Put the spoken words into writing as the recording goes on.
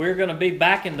We're going to be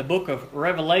back in the book of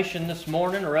Revelation this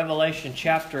morning, Revelation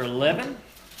chapter 11.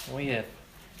 We have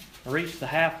reached the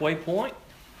halfway point.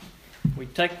 We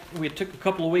took a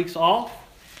couple of weeks off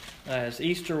as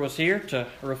Easter was here to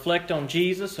reflect on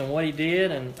Jesus and what He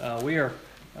did, and we are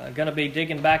going to be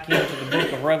digging back into the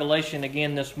book of Revelation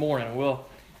again this morning.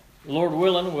 Lord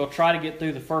willing, we'll try to get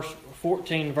through the first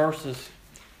 14 verses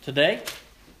today.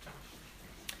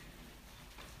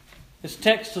 This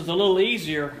text is a little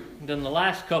easier than the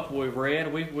last couple we've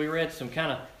read. We read some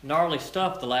kind of gnarly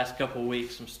stuff the last couple of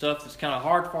weeks, some stuff that's kind of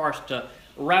hard for us to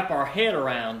wrap our head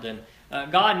around. And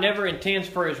God never intends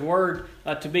for His Word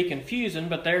to be confusing,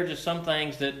 but there are just some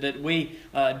things that we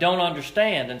don't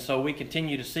understand. And so we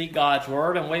continue to seek God's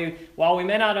Word. And while we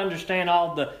may not understand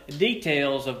all the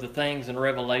details of the things in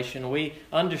Revelation, we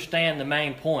understand the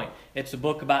main point. It's a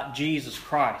book about Jesus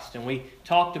Christ. And we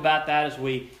talked about that as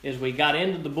we got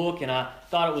into the book. And I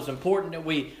thought it was important that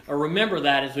we remember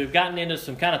that as we've gotten into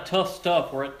some kind of tough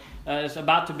stuff where it's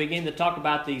about to begin to talk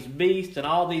about these beasts and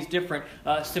all these different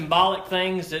symbolic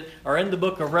things that are in the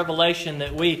book of Revelation,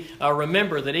 that we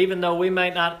remember that even though we may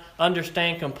not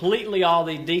understand completely all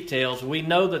these details, we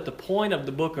know that the point of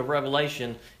the book of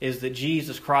Revelation is that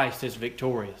Jesus Christ is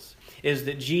victorious, is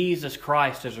that Jesus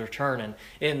Christ is returning,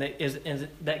 and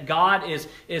that God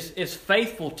is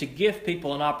faithful to give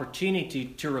people an opportunity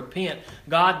to repent.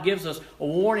 God gives us a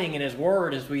warning in His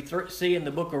Word, as we see in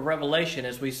the book of Revelation,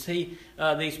 as we see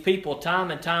these people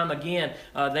time and time again,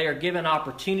 they are given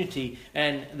opportunity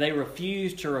and they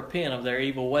refuse to repent of their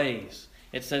evil ways.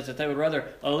 It says that they would rather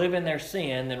live in their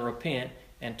sin than repent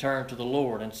and turn to the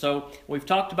Lord. And so we've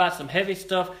talked about some heavy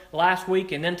stuff last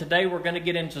week, and then today we're going to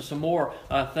get into some more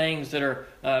things that are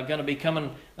going to be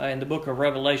coming in the book of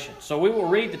Revelation. So we will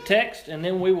read the text, and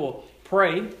then we will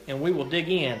pray, and we will dig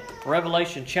in.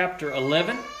 Revelation chapter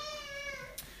 11,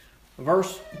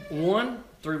 verse 1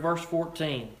 through verse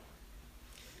 14.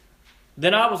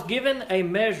 Then I was given a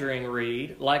measuring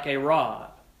reed like a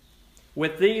rod,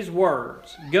 with these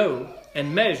words, "Go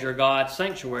and measure God's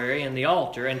sanctuary and the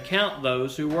altar, and count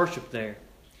those who worship there.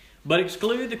 But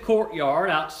exclude the courtyard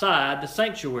outside the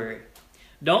sanctuary.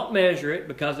 Don't measure it,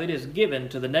 because it is given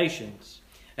to the nations,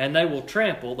 and they will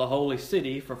trample the holy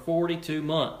city for 42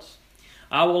 months.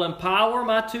 I will empower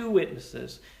my 2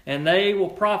 witnesses, and they will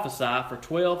prophesy for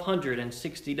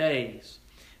 1,260 days,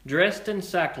 dressed in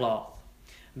sackcloth.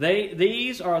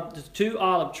 These are the 2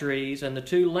 olive trees and the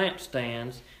 2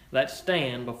 lampstands that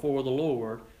stand before the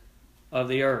Lord of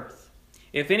the earth.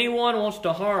 If anyone wants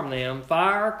to harm them,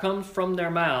 fire comes from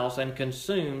their mouths and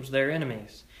consumes their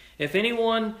enemies. If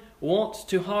anyone wants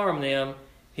to harm them,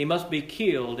 he must be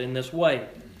killed in this way.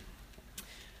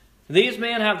 These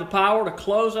men have the power to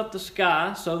close up the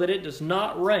sky so that it does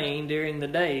not rain during the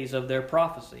days of their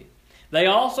prophecy. They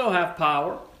also have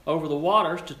power over the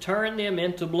waters to turn them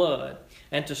into blood,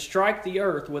 and to strike the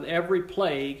earth with every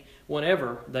plague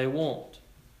whenever they want.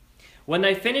 When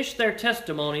they finish their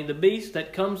testimony, the beast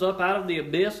that comes up out of the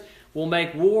abyss will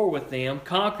make war with them,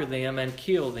 conquer them, and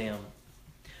kill them.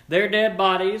 Their dead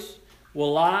bodies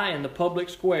will lie in the public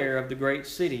square of the great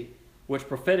city, which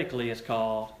prophetically is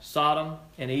called Sodom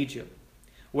and Egypt,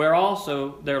 where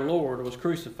also their Lord was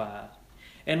crucified.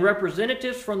 And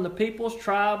representatives from the peoples,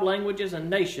 tribes, languages, and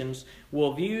nations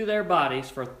will view their bodies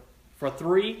for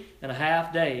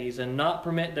 3.5 days, and not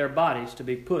permit their bodies to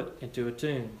be put into a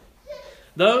tomb.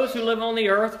 Those who live on the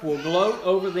earth will gloat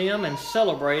over them and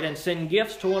celebrate and send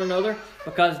gifts to one another,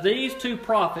 because these 2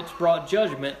 prophets brought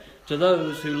judgment to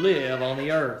those who live on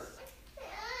the earth.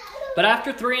 But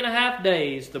after 3.5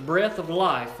 days, the breath of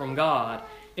life from God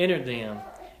entered them,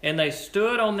 and they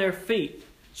stood on their feet.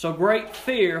 So great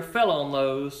fear fell on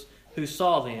those who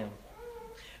saw them.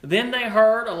 Then they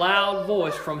heard a loud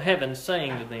voice from heaven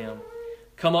saying to them,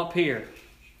 "Come up here."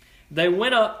 They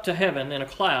went up to heaven in a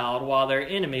cloud while their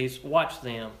enemies watched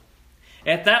them.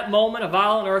 At that moment, a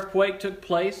violent earthquake took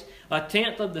place.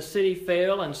 1/10 of the city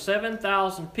fell, and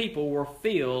 7,000 people were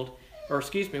killed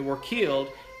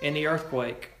in the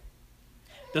earthquake.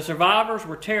 The survivors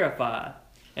were terrified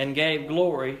and gave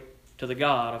glory to the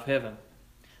God of heaven.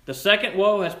 The second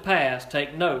woe has passed.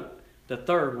 Take note, the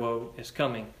third woe is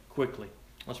coming quickly.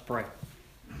 Let's pray.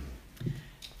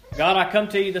 God, I come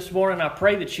to you this morning. I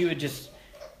pray that you would just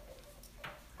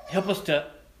help us to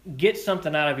get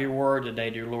something out of your word today,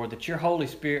 dear Lord, that your Holy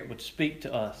Spirit would speak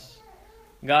to us.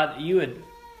 God, that you would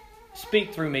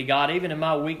speak through me, God, even in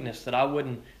my weakness, that I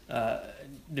wouldn't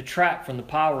detract from the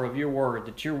power of your word,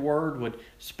 that your word would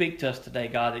speak to us today,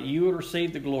 God, that you would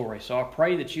receive the glory. So I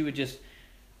pray that you would just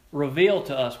reveal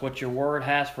to us what your word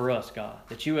has for us, God,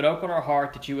 that you would open our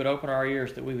heart, that you would open our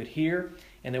ears, that we would hear,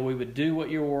 and that we would do what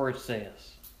your word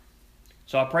says.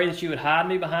 So I pray that you would hide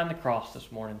me behind the cross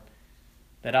this morning,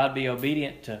 that I'd be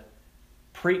obedient to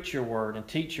preach your word and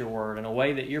teach your word in a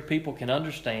way that your people can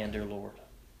understand, dear Lord,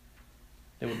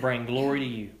 that would bring glory to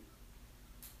you.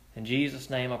 In Jesus'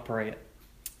 name I pray it.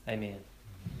 Amen.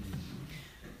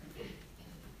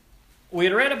 We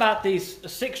had read about these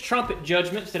 6 trumpet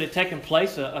judgments that had taken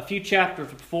place a few chapters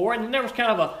before, and then there was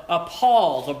kind of a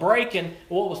pause, a break in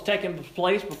what was taking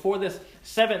place before this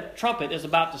 7th trumpet is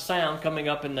about to sound, coming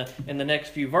up in the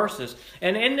next few verses.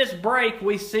 And in this break,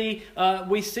 we see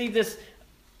this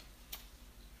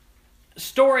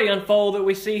story unfold that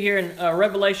we see here in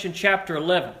Revelation chapter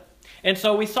 11. And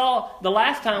so we saw the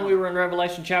last time we were in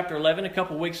Revelation chapter 11, a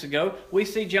couple weeks ago, we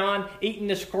see John eating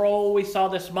the scroll. We saw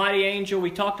this mighty angel. We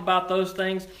talked about those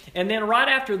things. And then right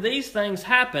after these things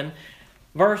happen,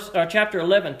 chapter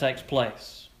 11 takes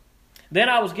place. Then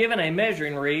I was given a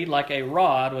measuring reed like a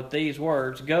rod with these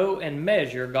words, "Go and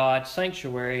measure God's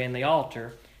sanctuary and the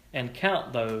altar and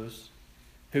count those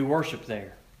who worship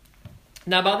there."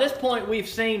 Now, by this point, we've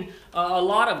seen a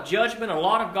lot of judgment, a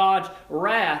lot of God's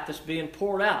wrath that's being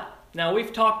poured out. Now,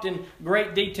 we've talked in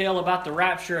great detail about the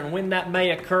rapture and when that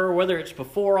may occur, whether it's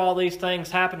before all these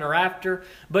things happen or after.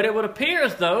 But it would appear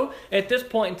as though, at this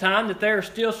point in time, that there are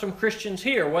still some Christians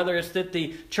here, whether it's that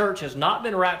the church has not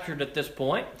been raptured at this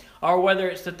point, or whether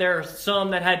it's that there are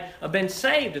some that had been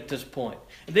saved at this point.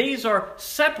 These are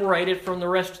separated from the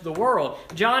rest of the world.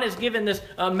 John is given this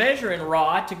measuring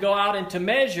rod to go out and to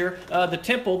measure the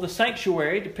temple, the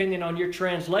sanctuary, depending on your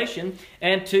translation,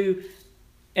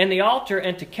 and the altar,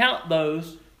 and to count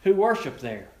those who worship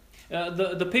there.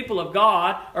 The people of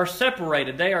God are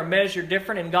separated. They are measured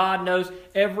different, and God knows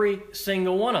every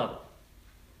single one of them.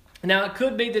 Now, it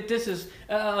could be that this is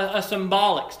a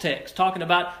symbolic text, talking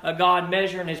about God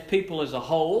measuring His people as a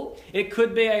whole. It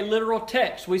could be a literal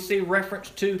text. We see reference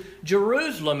to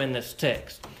Jerusalem in this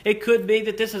text. It could be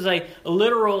that this is a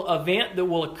literal event that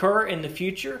will occur in the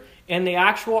future in the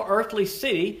actual earthly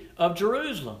city of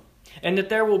Jerusalem, and that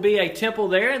there will be a temple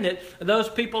there, and that those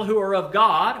people who are of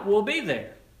God will be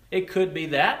there. It could be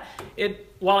that.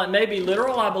 While it may be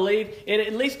literal, I believe it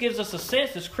at least gives us a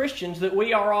sense as Christians that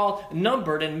we are all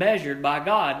numbered and measured by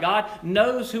God. God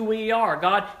knows who we are.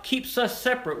 God keeps us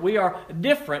separate. We are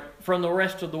different from the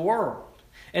rest of the world.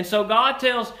 And so God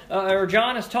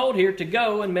John is told here to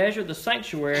go and measure the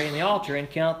sanctuary and the altar and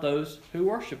count those who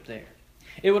worship there.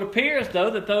 It would appear as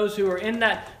though that those who are in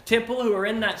that temple, who are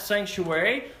in that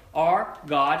sanctuary, are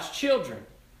God's children.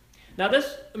 Now,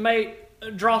 this may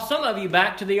draw some of you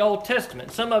back to the Old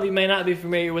Testament. Some of you may not be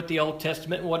familiar with the Old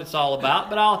Testament and what it's all about,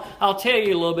 but I'll tell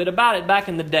you a little bit about it. Back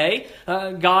in the day,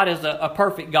 God is a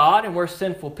perfect God, and we're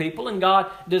sinful people, and God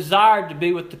desired to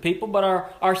be with the people, but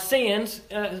our sins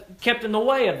kept in the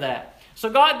way of that. So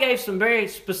God gave some very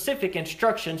specific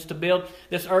instructions to build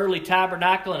this early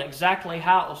tabernacle and exactly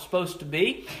how it was supposed to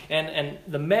be. And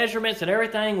the measurements and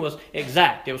everything was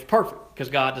exact. It was perfect because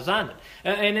God designed it.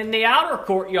 And in the outer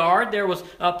courtyard, there was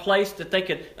a place that they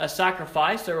could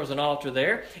sacrifice. There was an altar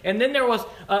there. And then there was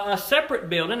a separate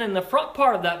building. And the front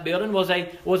part of that building was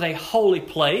a holy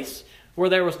place, where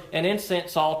there was an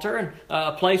incense altar and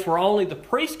a place where only the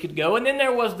priest could go. And then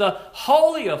there was the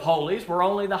Holy of Holies, where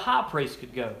only the high priest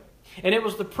could go. And it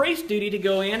was the priest's duty to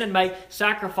go in and make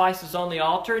sacrifices on the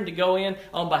altar and to go in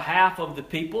on behalf of the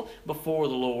people before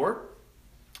the Lord.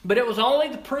 But it was only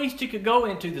the priest who could go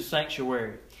into the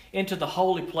sanctuary, into the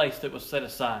holy place that was set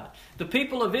aside. The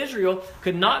people of Israel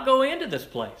could not go into this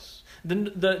place.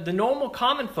 The normal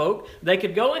common folk, they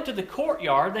could go into the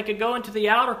courtyard, they could go into the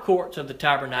outer courts of the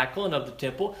tabernacle and of the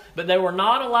temple, but they were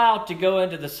not allowed to go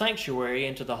into the sanctuary,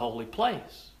 into the holy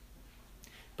place.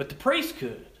 But the priest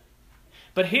could.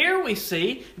 But here we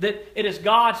see that it is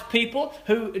God's people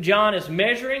who John is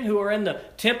measuring, who are in the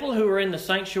temple, who are in the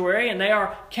sanctuary, and they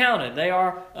are counted. They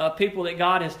are people that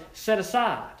God has set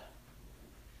aside.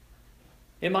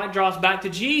 It might draw us back to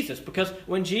Jesus, because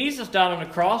when Jesus died on the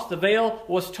cross, the veil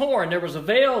was torn. There was a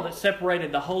veil that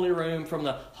separated the holy room from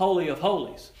the Holy of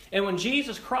Holies. And when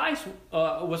Jesus Christ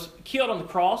was killed on the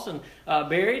cross and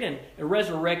buried and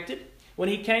resurrected, when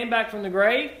He came back from the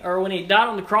grave, or when He died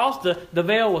on the cross, the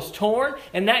veil was torn,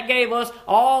 and that gave us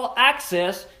all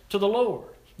access to the Lord.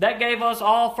 That gave us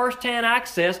all first-hand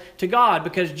access to God,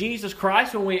 because Jesus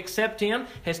Christ, when we accept Him,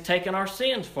 has taken our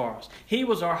sins for us. He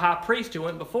was our high priest who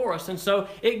went before us, and so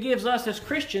it gives us as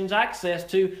Christians access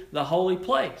to the holy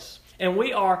place. And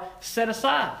we are set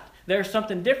aside. There's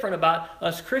something different about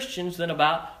us Christians than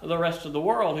about the rest of the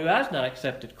world who has not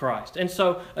accepted Christ. And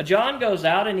so John goes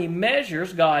out and he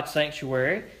measures God's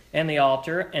sanctuary and the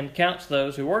altar and counts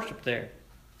those who worship there.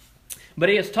 But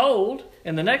he is told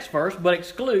in the next verse, but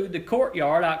exclude the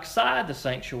courtyard outside the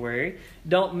sanctuary.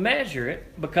 Don't measure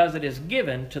it, because it is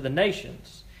given to the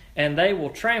nations, and they will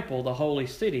trample the holy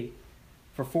city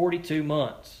for 42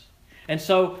 months. And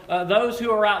so those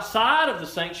who are outside of the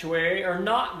sanctuary are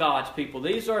not God's people.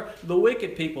 These are the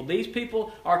wicked people. These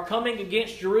people are coming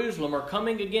against Jerusalem, are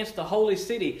coming against the holy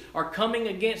city, are coming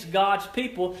against God's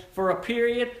people for a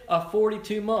period of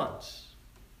 42 months.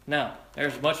 Now,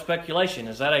 there's much speculation.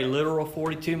 Is that a literal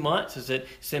 42 months? Is it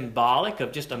symbolic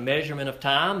of just a measurement of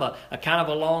time, a kind of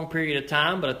a long period of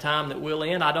time, but a time that will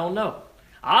end? I don't know.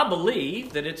 I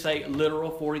believe that it's a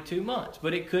literal 42 months,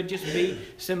 but it could just be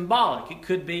symbolic. It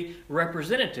could be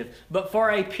representative. But for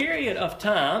a period of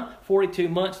time, 42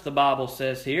 months, the Bible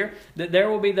says here, that there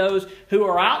will be those who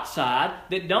are outside,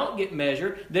 that don't get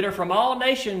measured, that are from all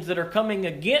nations that are coming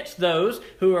against those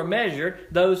who are measured,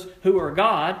 those who are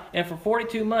God, and for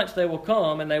 42 months they will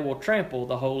come and they will trample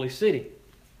the holy city.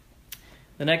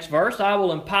 The next verse, I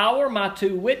will empower my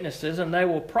 2 witnesses, and they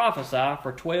will prophesy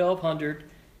for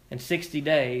 1,260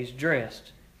 days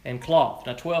dressed in cloth.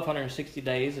 Now, 1,260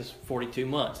 days is 42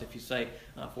 months, if you say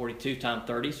 42 times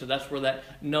 30, so that's where that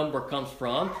number comes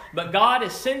from. But God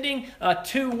is sending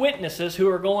 2 witnesses who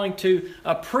are going to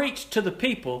preach to the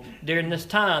people during this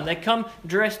time. They come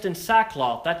dressed in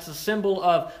sackcloth. That's a symbol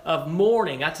of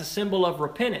mourning. That's a symbol of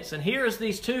repentance. And here is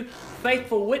these 2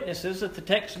 faithful witnesses that the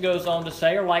text goes on to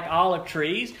say are like olive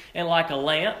trees and like a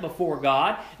lamp before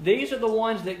God. These are the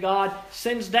ones that God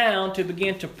sends down to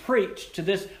begin to preach to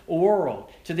this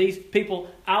world, to these people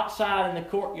outside in the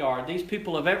courtyard, these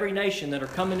people of every nation that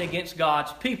are coming against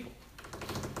God's people.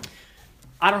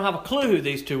 I don't have a clue who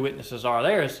these 2 witnesses are.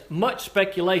 There is much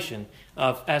speculation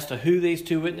as to who these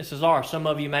 2 witnesses are. Some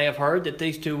of you may have heard that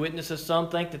these 2 witnesses, some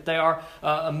think that they are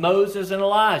Moses and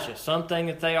Elijah. Some think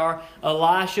that they are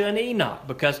Elisha and Enoch,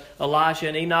 because Elisha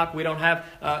and Enoch, we don't have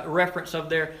reference of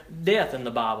their death in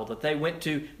the Bible, that they went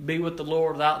to be with the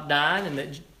Lord without dying,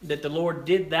 and that the Lord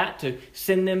did that to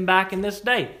send them back in this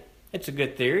day. It's a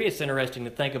good theory. It's interesting to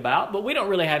think about, but we don't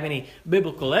really have any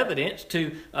biblical evidence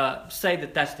to say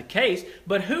that that's the case.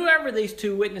 But whoever these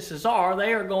 2 witnesses are,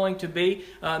 they are going to be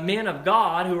men of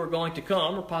God who are going to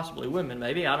come, or possibly women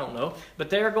maybe, I don't know. But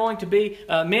they are going to be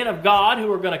men of God who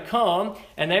are going to come,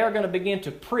 and they are going to begin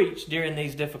to preach during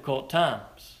these difficult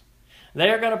times. They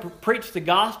are going to preach the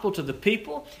gospel to the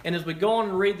people, and as we go on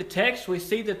and read the text, we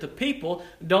see that the people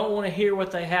don't want to hear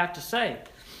what they have to say.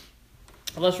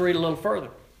 Let's read a little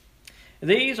further.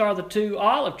 These are the 2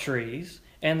 olive trees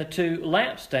and the 2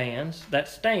 lampstands that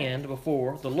stand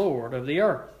before the Lord of the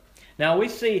earth. Now we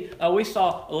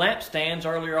saw lampstands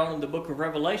earlier on in the book of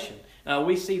Revelation.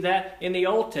 We see that in the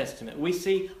Old Testament. We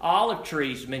see olive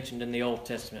trees mentioned in the Old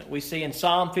Testament. We see in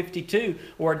Psalm 52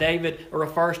 where David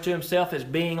refers to himself as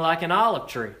being like an olive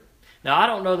tree. Now, I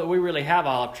don't know that we really have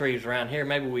olive trees around here.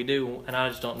 Maybe we do, and I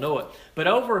just don't know it. But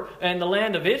over in the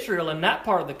land of Israel, in that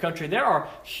part of the country, there are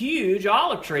huge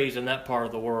olive trees in that part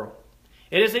of the world.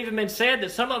 It has even been said that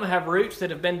some of them have roots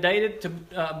that have been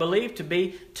believed to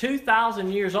be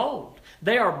 2,000 years old.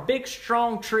 They are big,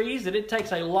 strong trees that it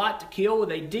takes a lot to kill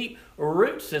with a deep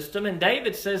root system. And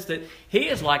David says that he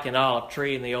is like an olive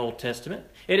tree in the Old Testament.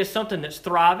 It is something that's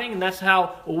thriving, and that's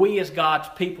how we as God's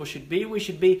people should be. We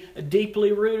should be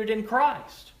deeply rooted in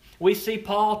Christ. We see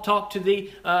Paul talk to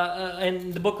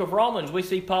in the book of Romans, we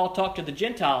see Paul talk to the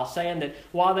Gentiles, saying that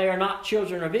while they are not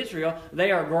children of Israel,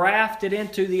 they are grafted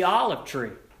into the olive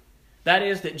tree. That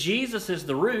is, that Jesus is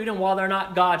the root, and while they're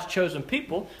not God's chosen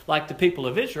people, like the people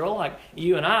of Israel, like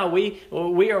you and I, we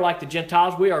are like the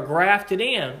Gentiles. We are grafted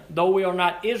in. Though we are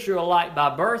not Israelite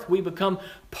by birth, we become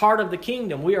part of the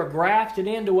kingdom. We are grafted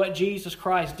into what Jesus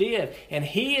Christ did, and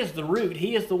He is the root.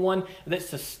 He is the one that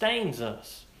sustains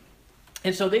us.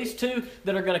 And so these 2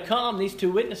 that are going to come, these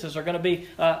 2 witnesses are going to be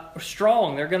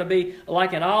strong. They're going to be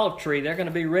like an olive tree. They're going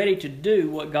to be ready to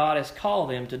do what God has called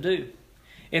them to do.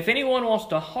 If anyone wants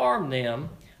to harm them,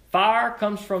 fire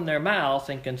comes from their mouths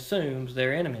and consumes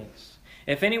their enemies.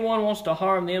 If anyone wants to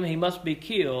harm them, he must be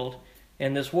killed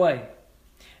in this way.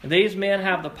 And these men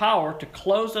have the power to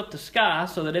close up the sky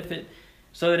so that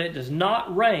it does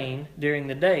not rain during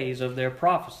the days of their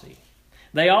prophecy.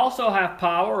 They also have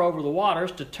power over the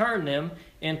waters to turn them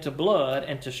into blood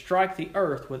and to strike the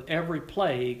earth with every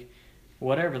plague,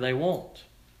 whatever they want.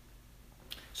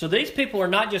 So these people are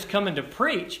not just coming to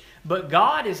preach, but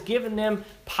God has given them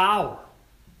power.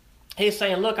 He's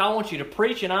saying, look, I want you to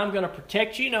preach, and I'm going to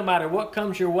protect you no matter what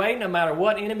comes your way, no matter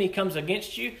what enemy comes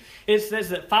against you. It says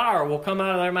that fire will come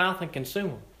out of their mouth and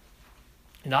consume them.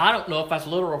 Now, I don't know if that's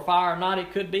literal fire or not.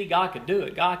 It could be. God could do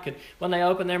it. God could, when they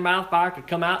open their mouth, fire could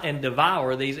come out and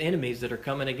devour these enemies that are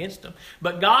coming against them.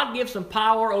 But God gives them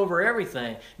power over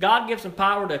everything. God gives them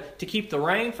power to keep the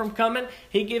rain from coming.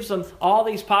 He gives them all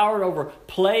these power over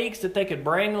plagues that they could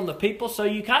bring on the people. So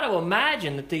you kind of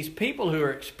imagine that these people who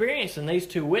are experiencing these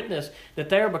two witnesses, that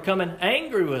they are becoming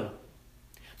angry with them.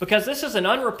 Because this is an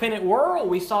unrepentant world.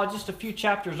 We saw just a few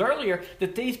chapters earlier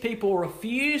that these people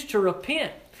refused to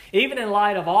repent. Even in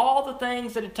light of all the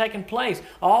things that had taken place,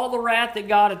 all the wrath that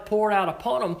God had poured out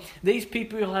upon them, these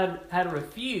people had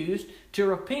refused to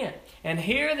repent. And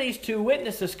here these two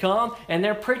witnesses come, and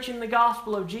they're preaching the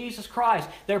gospel of Jesus Christ.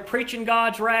 They're preaching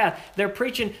God's wrath. They're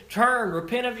preaching, turn,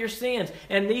 repent of your sins.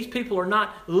 And these people are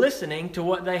not listening to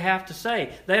what they have to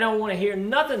say. They don't want to hear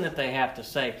nothing that they have to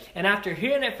say. And after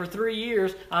hearing it for 3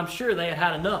 years, I'm sure they had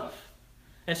had enough.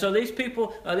 And so these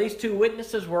people, these two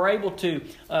witnesses were able to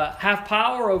have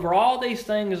power over all these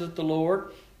things that the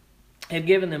Lord had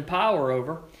given them power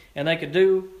over, and they could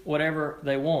do whatever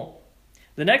they want.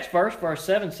 The next verse, verse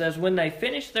 7 says, when they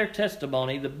finish their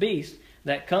testimony, the beast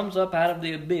that comes up out of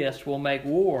the abyss will make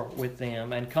war with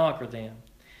them and conquer them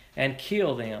and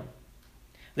kill them.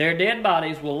 Their dead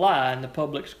bodies will lie in the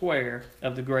public square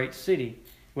of the great city,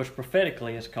 which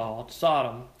prophetically is called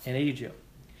Sodom and Egypt,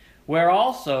 where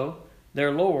also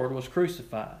their Lord was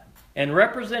crucified. And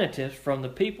representatives from the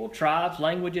people, tribes,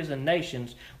 languages, and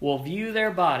nations will view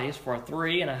their bodies for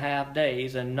 3.5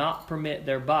 days and not permit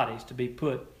their bodies to be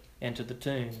put into the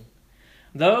tomb.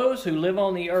 Those who live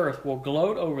on the earth will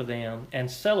gloat over them and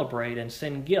celebrate and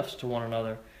send gifts to one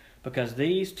another, because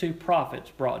these two prophets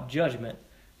brought judgment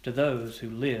to those who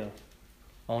live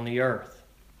on the earth.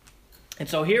 And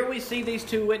so here we see these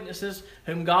two witnesses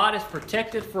whom God has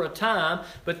protected for a time,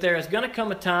 but there is going to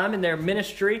come a time in their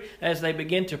ministry as they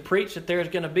begin to preach that there is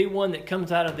going to be one that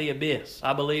comes out of the abyss.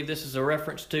 I believe this is a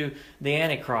reference to the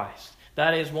Antichrist.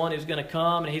 That is one who's going to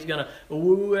come and he's going to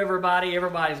woo everybody.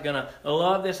 Everybody's going to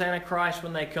love this Antichrist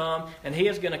when they come. And he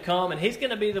is going to come and he's going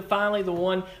to be finally the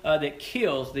one that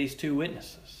kills these two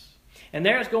witnesses. And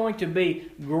there's going to be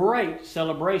great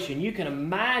celebration. You can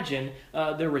imagine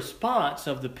the response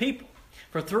of the people.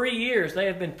 For 3 years, they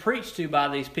have been preached to by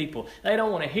these people. They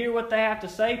don't want to hear what they have to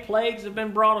say. Plagues have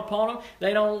been brought upon them.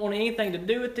 They don't want anything to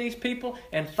do with these people.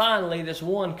 And finally, this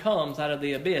one comes out of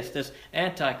the abyss. This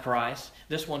Antichrist,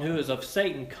 this one who is of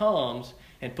Satan, comes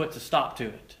and puts a stop to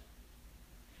it.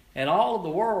 And all of the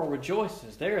world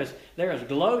rejoices. There is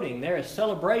gloating. There is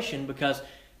celebration because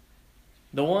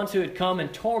the ones who had come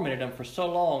and tormented them for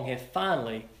so long have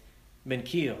finally been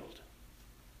killed.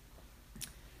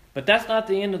 But that's not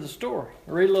the end of the story.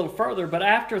 I'll read a little further. But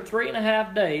after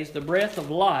 3.5 days, the breath of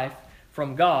life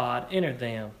from God entered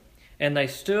them, and they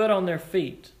stood on their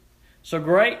feet. So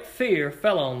great fear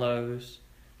fell on those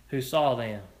who saw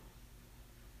them.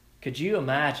 Could you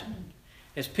imagine?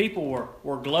 As people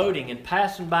were gloating and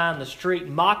passing by in the street,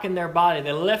 mocking their body,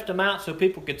 they left them out so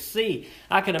people could see.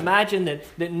 I can imagine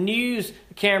that news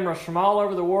cameras from all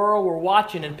over the world were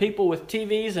watching, and people with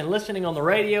TVs and listening on the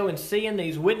radio and seeing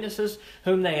these witnesses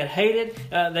whom they had hated.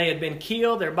 They had been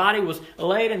killed. Their body was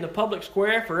laid in the public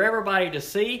square for everybody to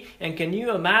see. And can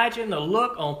you imagine the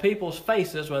look on people's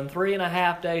faces when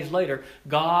 3.5 days later,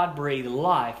 God breathed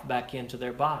life back into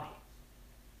their body?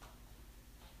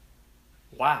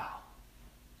 Wow.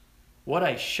 What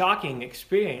a shocking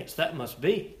experience that must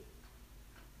be.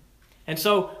 And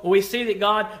so we see that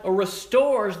God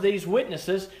restores these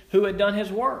witnesses who had done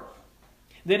His work.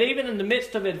 That even in the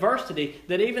midst of adversity,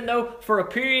 that even though for a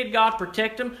period God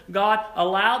protected them, God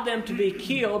allowed them to be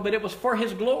killed, but it was for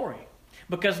His glory.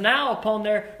 Because now upon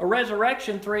their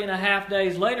resurrection 3.5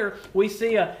 days later, we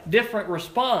see a different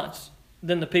response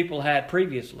than the people had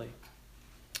previously.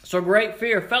 So great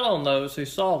fear fell on those who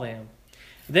saw them.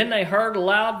 Then they heard a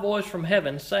loud voice from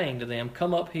heaven saying to them,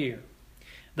 "Come up here."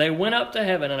 They went up to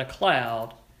heaven in a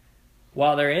cloud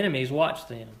while their enemies watched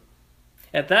them.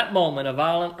 At that moment a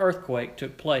violent earthquake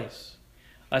took place.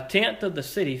 1/10 of the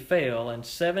city fell and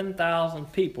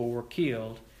 7,000 people were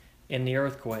killed in the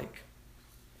earthquake.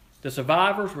 The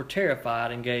survivors were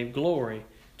terrified and gave glory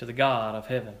to the God of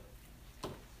heaven.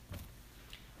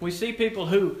 We see people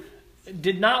who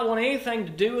did not want anything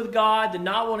to do with God, did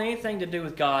not want anything to do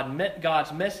with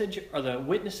God's message or the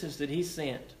witnesses that He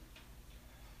sent.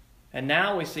 And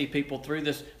now we see people through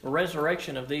this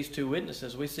resurrection of these two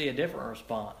witnesses, we see a different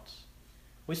response.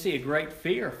 We see a great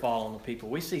fear fall on the people.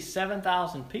 We see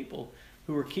 7,000 people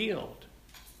who were killed.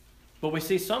 But we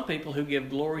see some people who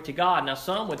give glory to God. Now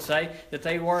some would say that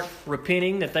they weren't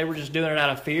repenting, that they were just doing it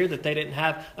out of fear, that they didn't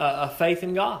have a faith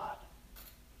in God.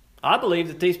 I believe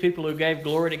that these people who gave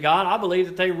glory to God, I believe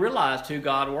that they realized who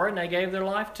God were and they gave their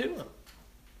life to Him.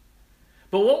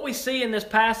 But what we see in this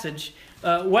passage,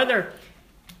 no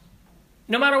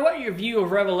matter what your view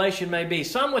of Revelation may be,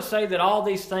 some would say that all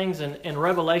these things in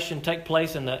Revelation take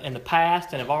place in the past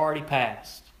and have already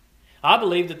passed. I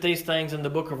believe that these things in the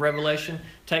book of Revelation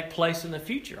take place in the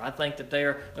future. I think that they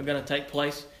are going to take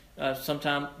place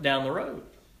sometime down the road.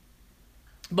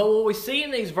 But what we see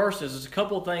in these verses is a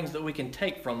couple of things that we can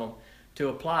take from them to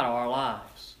apply to our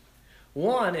lives.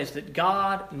 One is that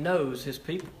God knows His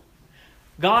people.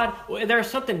 There's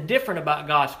something different about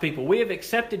God's people. We have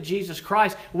accepted Jesus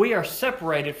Christ. We are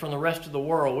separated from the rest of the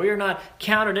world. We are not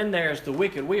counted in there as the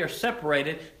wicked. We are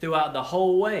separated throughout the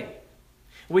whole way.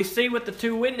 We see with the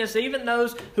two witnesses, even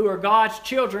those who are God's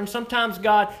children, sometimes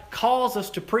God calls us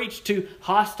to preach to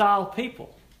hostile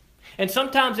people. And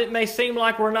sometimes it may seem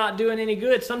like we're not doing any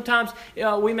good. Sometimes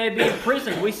we may be in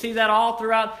prison. We see that all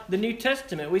throughout the New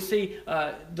Testament. We see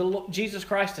Jesus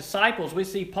Christ's disciples. We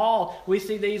see Paul. We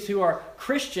see these who are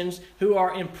Christians who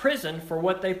are in prison for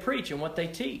what they preach and what they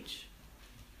teach.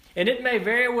 And it may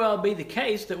very well be the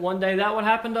case that one day that would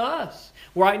happen to us.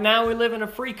 Right now we live in a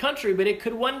free country, but it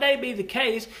could one day be the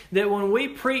case that when we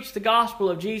preach the gospel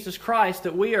of Jesus Christ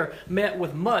that we are met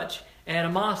with much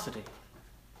animosity.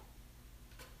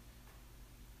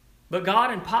 But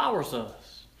God empowers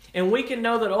us. And we can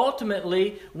know that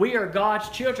ultimately we are God's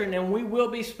children and we will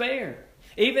be spared.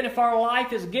 Even if our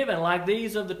life is given like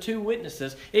these of the two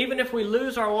witnesses, even if we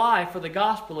lose our life for the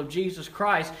gospel of Jesus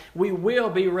Christ, we will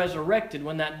be resurrected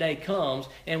when that day comes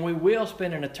and we will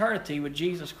spend an eternity with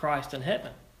Jesus Christ in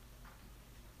heaven.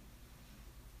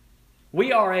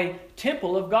 We are a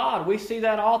temple of God. We see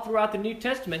that all throughout the New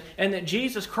Testament, and that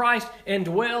Jesus Christ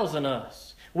indwells in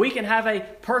us. We can have a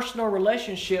personal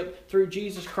relationship through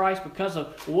Jesus Christ because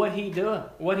of what He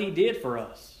did for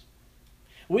us.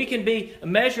 We can be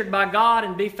measured by God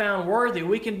and be found worthy.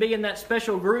 We can be in that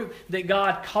special group that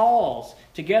God calls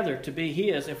together to be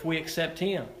His if we accept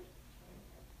Him.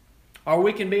 Or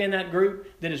we can be in that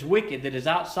group that is wicked, that is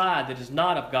outside, that is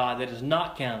not of God, that is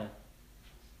not counted.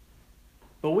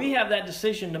 But we have that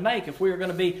decision to make if we are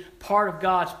going to be part of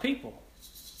God's people.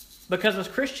 Because as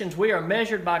Christians, we are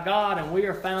measured by God and we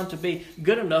are found to be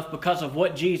good enough because of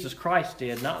what Jesus Christ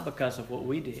did, not because of what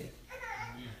we did.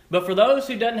 But for those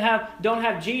who don't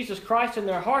have Jesus Christ in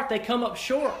their heart, they come up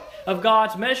short of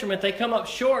God's measurement. They come up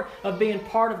short of being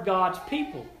part of God's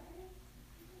people.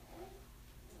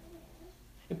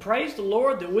 And praise the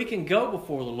Lord that we can go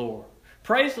before the Lord.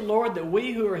 Praise the Lord that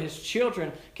we who are His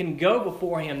children can go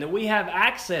before Him, that we have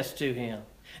access to Him,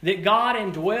 that God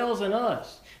indwells in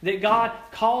us. That God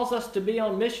calls us to be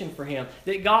on mission for Him.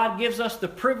 That God gives us the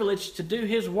privilege to do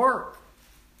His work.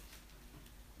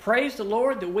 Praise the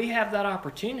Lord that we have that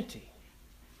opportunity.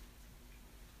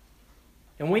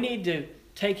 And we need to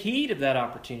take heed of that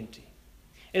opportunity.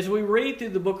 As we read through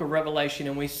the book of Revelation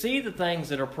and we see the things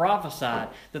that are prophesied,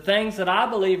 the things that I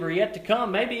believe are yet to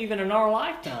come, maybe even in our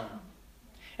lifetime.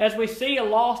 As we see a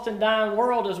lost and dying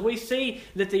world, as we see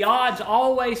that the odds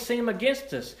always seem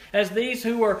against us, as these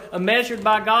who were measured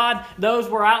by God, those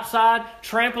were outside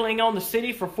trampling on the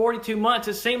city for 42 months,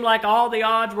 it seemed like all the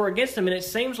odds were against them. And it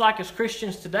seems like as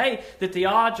Christians today that the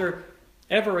odds are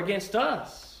ever against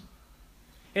us.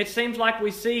 It seems like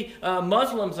we see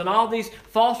Muslims and all these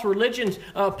false religions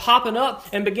popping up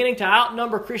and beginning to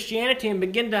outnumber Christianity and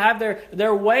begin to have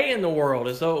their way in the world,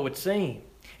 as though it would seem.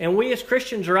 And we as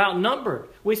Christians are outnumbered.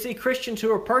 We see Christians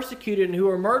who are persecuted and who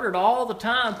are murdered all the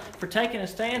time for taking a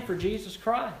stand for Jesus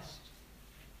Christ.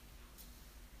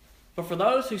 But for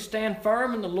those who stand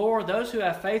firm in the Lord, those who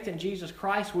have faith in Jesus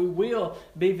Christ, we will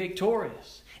be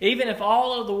victorious. Even if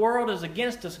all of the world is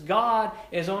against us, God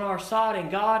is on our side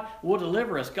and God will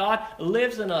deliver us. God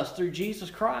lives in us through Jesus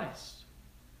Christ.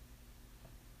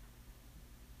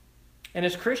 And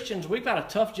as Christians, we've got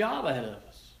a tough job ahead of us.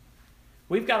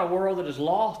 We've got a world that is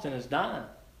lost and is dying.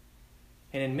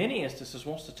 And in many instances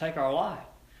wants to take our life.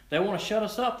 They want to shut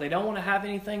us up. They don't want to have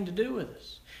anything to do with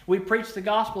us. We preach the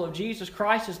gospel of Jesus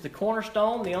Christ as the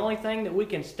cornerstone, the only thing that we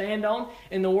can stand on,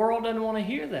 and the world doesn't want to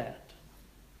hear that.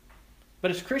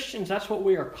 But as Christians, that's what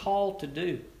we are called to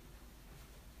do.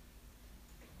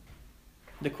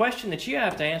 The question that you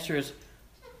have to answer is,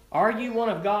 are you one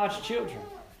of God's children?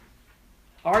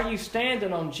 Are you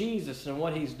standing on Jesus and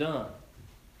what He's done?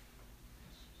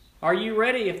 Are you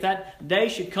ready if that day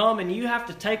should come and you have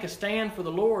to take a stand for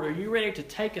the Lord? Are you ready to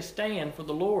take a stand for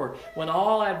the Lord when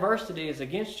all adversity is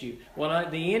against you? When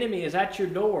the enemy is at your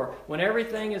door? When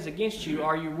everything is against you?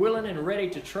 Are you willing and ready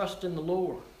to trust in the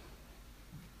Lord?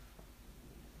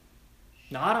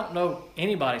 Now, I don't know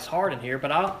anybody's heart in here,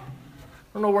 but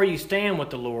I don't know where you stand with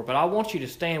the Lord, but I want you to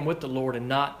stand with the Lord and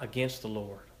not against the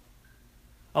Lord.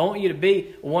 I want you to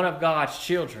be one of God's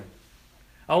children.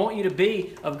 I want you to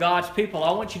be of God's people.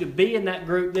 I want you to be in that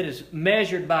group that is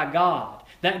measured by God.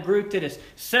 That group that is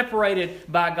separated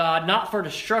by God, not for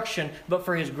destruction, but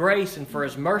for His grace and for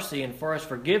His mercy and for His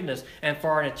forgiveness and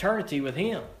for an eternity with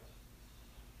Him.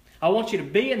 I want you to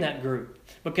be in that group,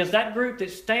 because that group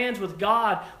that stands with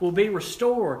God will be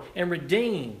restored and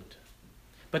redeemed.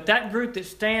 But that group that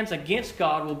stands against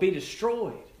God will be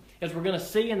destroyed, as we're going to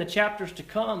see in the chapters to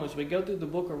come as we go through the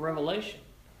book of Revelation.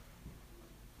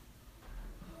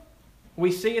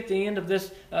 We see at the end of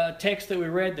this text that we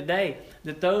read today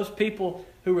that those people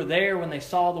who were there when they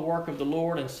saw the work of the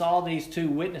Lord and saw these two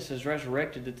witnesses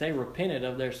resurrected, that they repented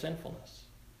of their sinfulness.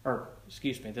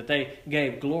 That they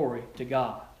gave glory to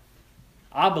God.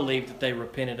 I believe that they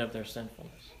repented of their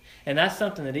sinfulness. And that's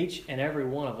something that each and every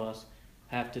one of us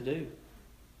have to do.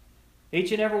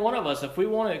 Each and every one of us, if we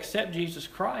want to accept Jesus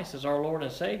Christ as our Lord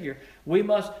and Savior, we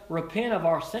must repent of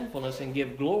our sinfulness and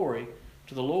give glory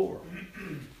to the Lord.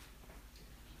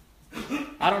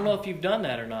 I don't know if you've done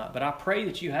that or not, but I pray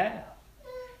that you have.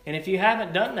 And if you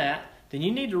haven't done that, then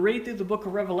you need to read through the book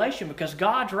of Revelation, because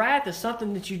God's wrath is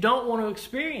something that you don't want to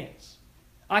experience.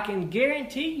 I can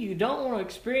guarantee you don't want to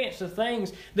experience the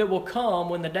things that will come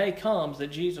when the day comes that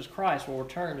Jesus Christ will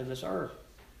return to this earth.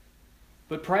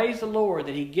 But praise the Lord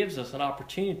that He gives us an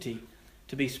opportunity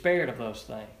to be spared of those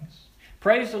things.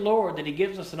 Praise the Lord that He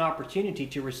gives us an opportunity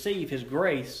to receive His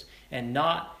grace and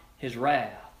not His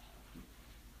wrath.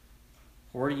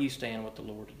 Where do you stand with the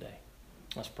Lord today?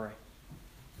 Let's pray.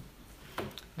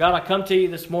 God, I come to you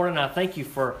this morning and I thank you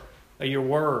for your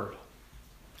word.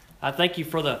 I thank you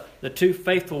for the two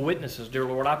faithful witnesses, dear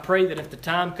Lord. I pray that if the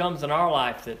time comes in our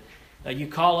life that you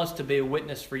call us to be a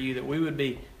witness for you, that we would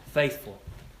be faithful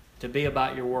to be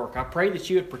about your work. I pray that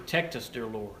you would protect us, dear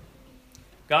Lord.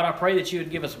 God, I pray that you would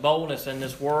give us boldness in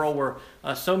this world where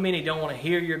so many don't want to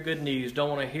hear your good news, don't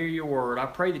want to hear your word. I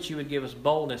pray that you would give us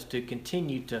boldness to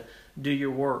continue to do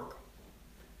your work.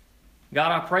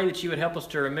 God, I pray that you would help us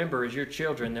to remember as your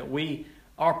children that we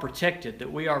are protected,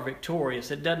 that we are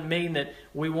victorious. It doesn't mean that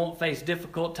we won't face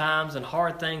difficult times and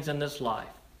hard things in this life.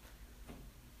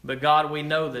 But God, we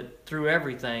know that through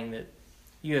everything that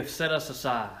you have set us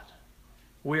aside,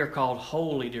 we are called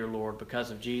holy, dear Lord,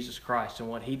 because of Jesus Christ and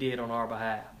what He did on our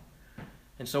behalf.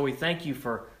 And so we thank you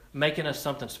for making us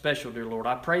something special, dear Lord.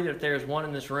 I pray that if there is one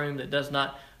in this room that does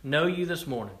not know you this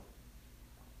morning,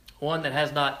 one that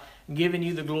has not given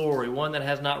you the glory, one that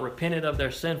has not repented of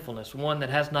their sinfulness, one that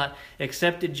has not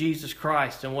accepted Jesus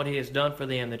Christ and what He has done for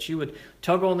them, that you would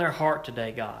tug on their heart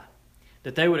today, God,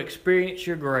 that they would experience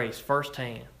your grace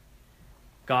firsthand,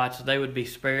 God, so they would be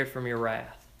spared from your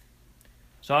wrath.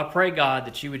 So I pray, God,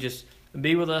 that you would just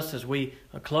be with us as we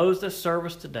close this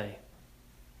service today,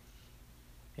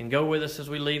 and go with us as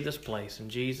we leave this place. In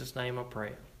Jesus' name I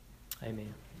pray.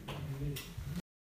 Amen.